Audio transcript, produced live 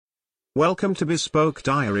Welcome to Bespoke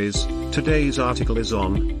Diaries. Today's article is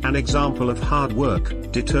on an example of hard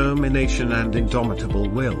work, determination and indomitable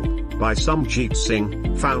will, by Samjeet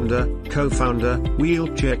Singh, founder, co-founder,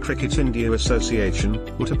 Wheelchair Cricket India Association,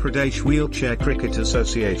 Uttar Pradesh Wheelchair Cricket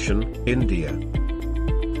Association, India.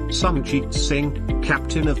 Samjeet Singh,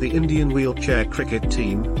 captain of the Indian wheelchair cricket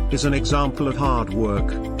team, is an example of hard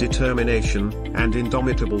work, determination, and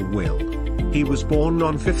indomitable will. He was born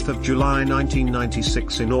on 5th of July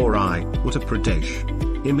 1996 in Ori, Uttar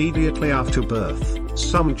Pradesh. Immediately after birth,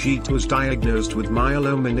 Samjeet was diagnosed with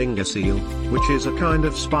myelomeningocele, which is a kind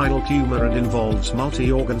of spinal tumor and involves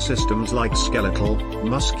multi-organ systems like skeletal,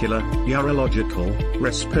 muscular, urological,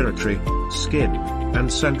 respiratory, skin,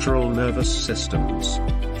 and central nervous systems.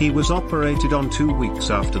 He was operated on 2 weeks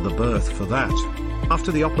after the birth for that.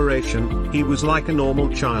 After the operation, he was like a normal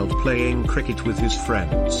child playing cricket with his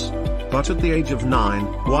friends. But at the age of 9,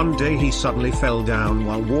 one day he suddenly fell down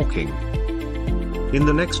while walking. In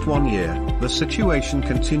the next 1 year, the situation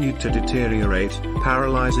continued to deteriorate,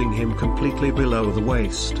 paralyzing him completely below the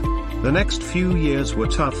waist. The next few years were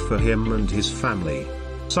tough for him and his family.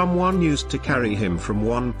 Someone used to carry him from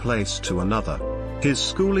one place to another. His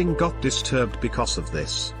schooling got disturbed because of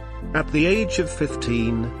this. At the age of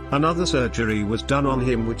 15, another surgery was done on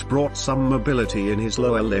him which brought some mobility in his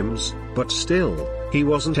lower limbs, but still, he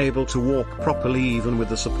wasn't able to walk properly even with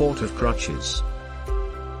the support of crutches.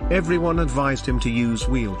 Everyone advised him to use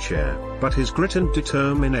wheelchair, but his grit and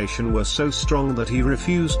determination were so strong that he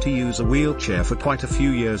refused to use a wheelchair for quite a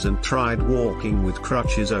few years and tried walking with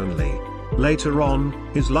crutches only. Later on,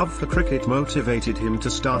 his love for cricket motivated him to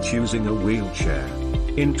start using a wheelchair.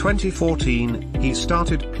 In 2014, he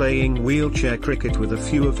started playing wheelchair cricket with a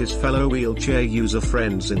few of his fellow wheelchair user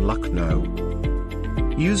friends in Lucknow.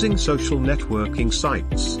 Using social networking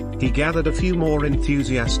sites, he gathered a few more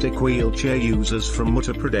enthusiastic wheelchair users from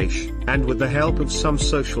Uttar Pradesh, and with the help of some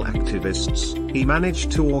social activists, he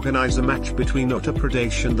managed to organize a match between Uttar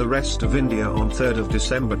Pradesh and the rest of India on 3rd of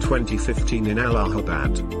December 2015 in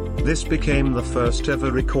Allahabad. This became the first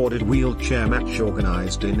ever recorded wheelchair match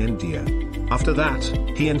organized in India. After that,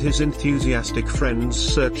 he and his enthusiastic friends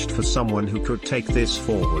searched for someone who could take this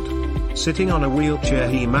forward. Sitting on a wheelchair,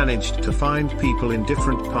 he managed to find people in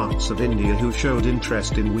different parts of India who showed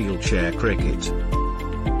interest in wheelchair cricket.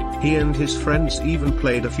 He and his friends even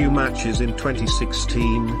played a few matches in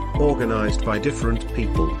 2016, organized by different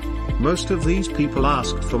people. Most of these people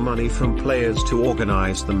asked for money from players to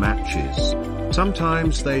organize the matches.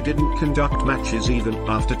 Sometimes they didn't conduct matches even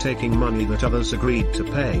after taking money that others agreed to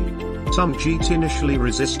pay. Samjeet initially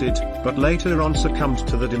resisted, but later on succumbed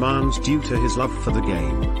to the demands due to his love for the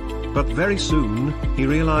game. But very soon, he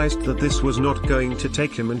realized that this was not going to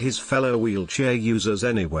take him and his fellow wheelchair users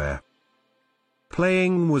anywhere.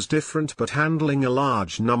 Playing was different, but handling a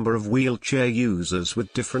large number of wheelchair users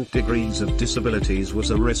with different degrees of disabilities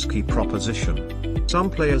was a risky proposition. Some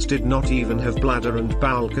players did not even have bladder and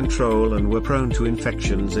bowel control and were prone to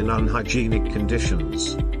infections in unhygienic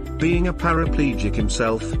conditions. Being a paraplegic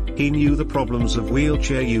himself, he knew the problems of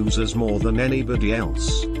wheelchair users more than anybody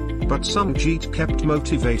else. But Samjeet kept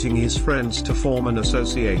motivating his friends to form an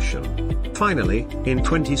association. Finally, in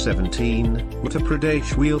 2017, Uttar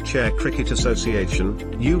Pradesh Wheelchair Cricket Association,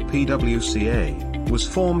 UPWCA, was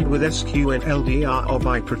formed with SQNLDRO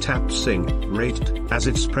by Pratap Singh, rated, as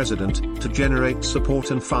its president, to generate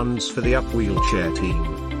support and funds for the UP wheelchair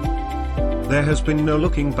team. There has been no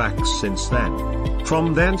looking back since then.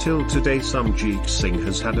 From then till today, Samjeet Singh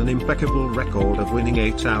has had an impeccable record of winning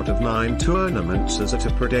 8 out of 9 tournaments as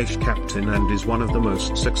Uttar Pradesh captain and is one of the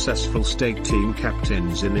most successful state team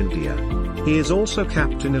captains in India. He is also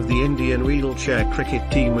captain of the Indian wheelchair cricket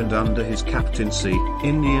team, and under his captaincy,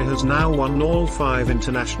 India has now won all 5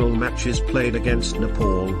 international matches played against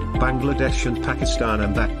Nepal, Bangladesh and Pakistan,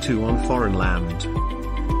 and that too on foreign land.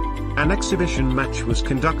 An exhibition match was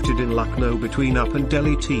conducted in Lucknow between UP and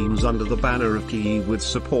Delhi teams under the banner of KI with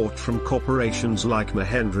support from corporations like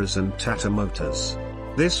Mahindra's and Tata Motors.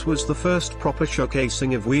 This was the first proper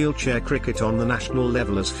showcasing of wheelchair cricket on the national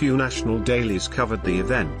level, as few national dailies covered the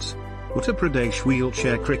event. Uttar Pradesh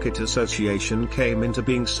Wheelchair Cricket Association came into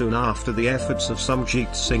being soon after the efforts of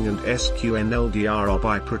Samjeet Singh and SQNLDRO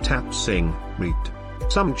by Pratap Singh, REIT.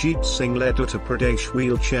 Samjeet Singh led Uttar Pradesh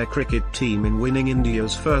Wheelchair Cricket team in winning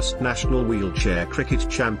India's first National Wheelchair Cricket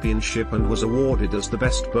Championship and was awarded as the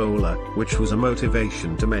best bowler, which was a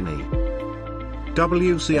motivation to many.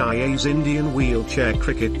 WCIA's Indian wheelchair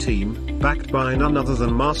cricket team, backed by none other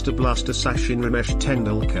than Master Blaster Sachin Ramesh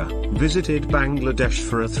Tendulkar, visited Bangladesh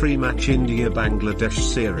for a 3-match India-Bangladesh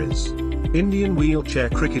series. Indian wheelchair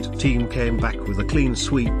cricket team came back with a clean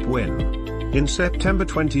sweep win. In September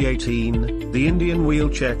 2018, the Indian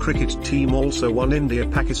wheelchair cricket team also won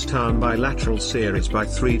India-Pakistan bilateral series by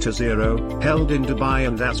 3-0, held in Dubai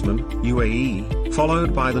and Asman, UAE,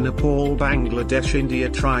 followed by the Nepal-Bangladesh-India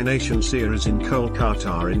Tri-Nation series in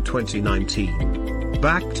Kolkata in 2019.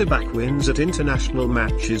 Back-to-back wins at international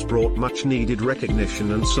matches brought much-needed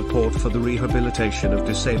recognition and support for the rehabilitation of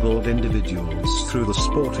disabled individuals through the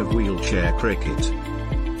sport of wheelchair cricket.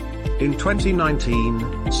 In 2019,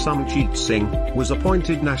 Samjeet Singh was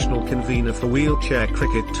appointed national convener for wheelchair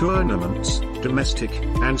cricket tournaments, domestic,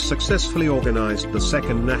 and successfully organised the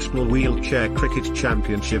second National Wheelchair Cricket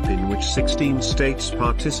Championship in which 16 states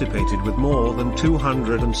participated with more than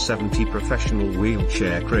 270 professional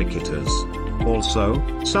wheelchair cricketers. Also,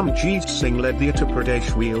 Samjeet Singh led the Uttar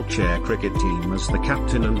Pradesh wheelchair cricket team as the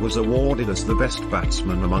captain and was awarded as the best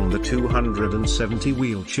batsman among the 270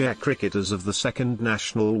 wheelchair cricketers of the second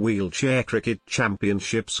National Wheelchair Cricket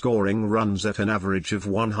Championship, scoring runs at an average of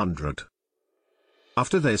 100.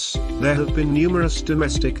 After this, there have been numerous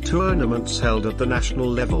domestic tournaments held at the national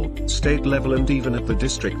level, state level and even at the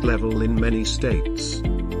district level in many states.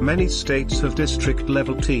 Many states have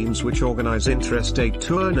district-level teams which organize intrastate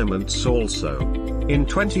tournaments also. In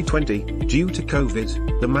 2020, due to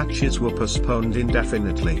COVID, the matches were postponed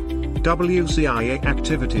indefinitely. WCIA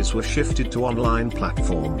activities were shifted to online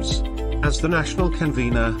platforms. As the national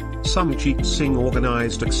convener, Samjeet Singh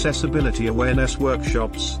organized accessibility awareness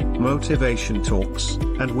workshops, motivation talks,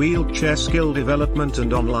 and wheelchair skill development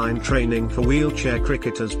and online training for wheelchair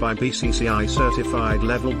cricketers by BCCI certified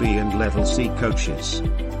Level B and Level C coaches.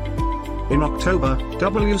 In October,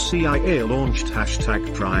 WCIA launched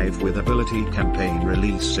 #DriveWithAbility campaign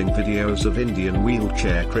releasing videos of Indian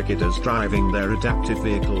wheelchair cricketers driving their adaptive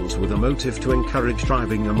vehicles with a motive to encourage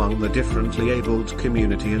driving among the differently abled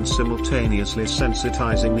community and simultaneously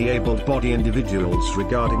sensitizing the able-bodied individuals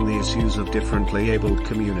regarding the issues of differently abled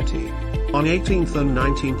community. On 18th and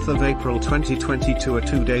 19th of April 2022, a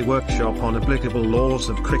two-day workshop on applicable laws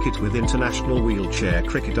of cricket with international wheelchair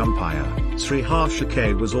cricket umpire Sri Harsha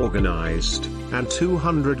K was organised, and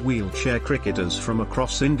 200 wheelchair cricketers from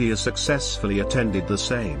across India successfully attended the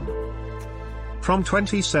same. From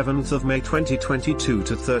 27th of May 2022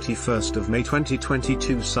 to 31st of May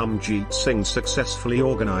 2022, Samjeet Singh successfully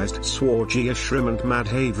organised Swarjya Shrimant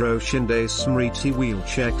Madhavro Shinde Smriti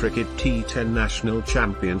Wheelchair Cricket T10 National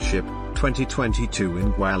Championship 2022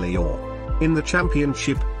 in Gwalior. In the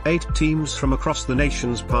championship, 8 teams from across the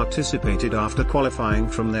nations participated after qualifying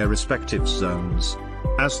from their respective zones.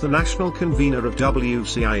 As the national convener of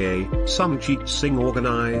WCIA, Samjeet Singh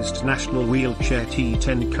organised National Wheelchair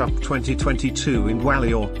T10 Cup 2022 in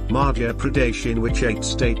Gwalior, Madhya Pradesh, in which 8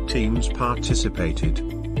 state teams participated.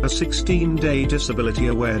 A 16-day disability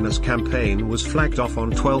awareness campaign was flagged off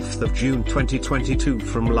on 12th of June 2022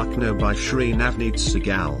 from Lucknow by Shri Navneet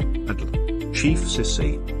Sehgal, Chief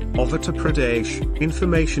Sisi of Uttar Pradesh,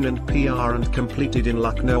 Information and PR, and completed in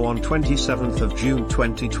Lucknow on 27th of June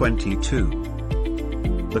 2022.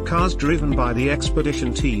 The cars driven by the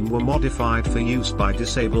expedition team were modified for use by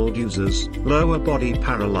disabled users, lower body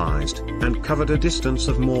paralyzed, and covered a distance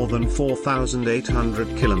of more than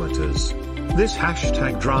 4,800 kilometers. This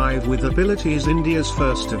 #DriveWithAbility is India's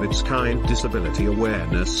first of its kind disability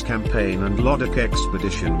awareness campaign, and Ladakh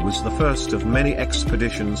expedition was the first of many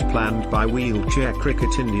expeditions planned by Wheelchair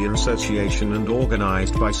Cricket India Association and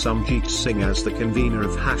organised by Samjeet Singh as the convener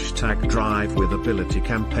of #DriveWithAbility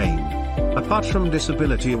campaign. Apart from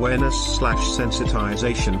disability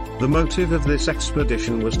awareness/sensitization, the motive of this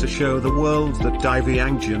expedition was to show the world that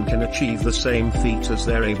Divyangjan can achieve the same feat as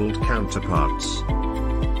their abled counterparts.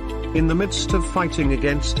 In the midst of fighting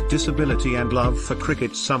against disability and love for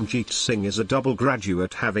cricket, Samjeet Singh is a double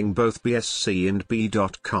graduate, having both BSc and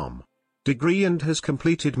B.Com degree, and has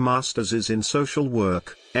completed Masters in Social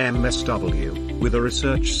Work, MSW, with a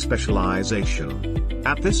research specialization.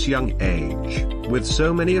 At this young age, with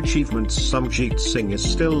so many achievements, Samjeet Singh is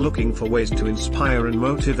still looking for ways to inspire and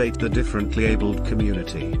motivate the differently abled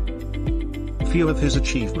community. Few of his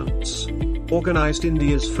achievements: organised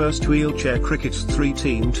India's first wheelchair cricket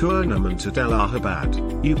 3-team tournament at Allahabad,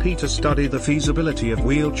 UP, to study the feasibility of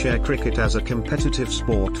wheelchair cricket as a competitive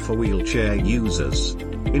sport for wheelchair users.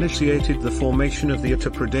 Initiated the formation of the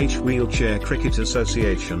Uttar Pradesh Wheelchair Cricket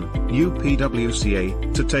Association, UPWCA,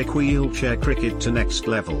 to take wheelchair cricket to next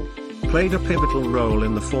level. Played a pivotal role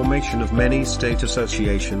in the formation of many state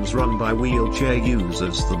associations run by wheelchair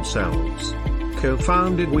users themselves.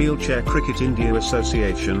 Co-founded Wheelchair Cricket India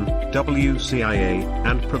Association, WCIA,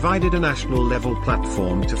 and provided a national-level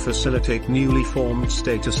platform to facilitate newly formed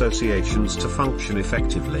state associations to function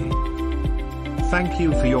effectively. Thank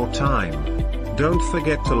you for your time. Don't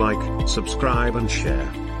forget to like, subscribe and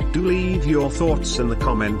share. Do leave your thoughts in the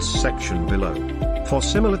comments section below. For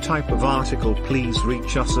similar type of article, please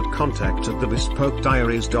reach us at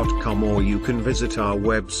contact@thebespokediaries.com, or you can visit our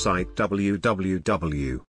website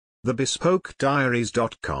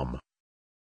www.thebespokediaries.com.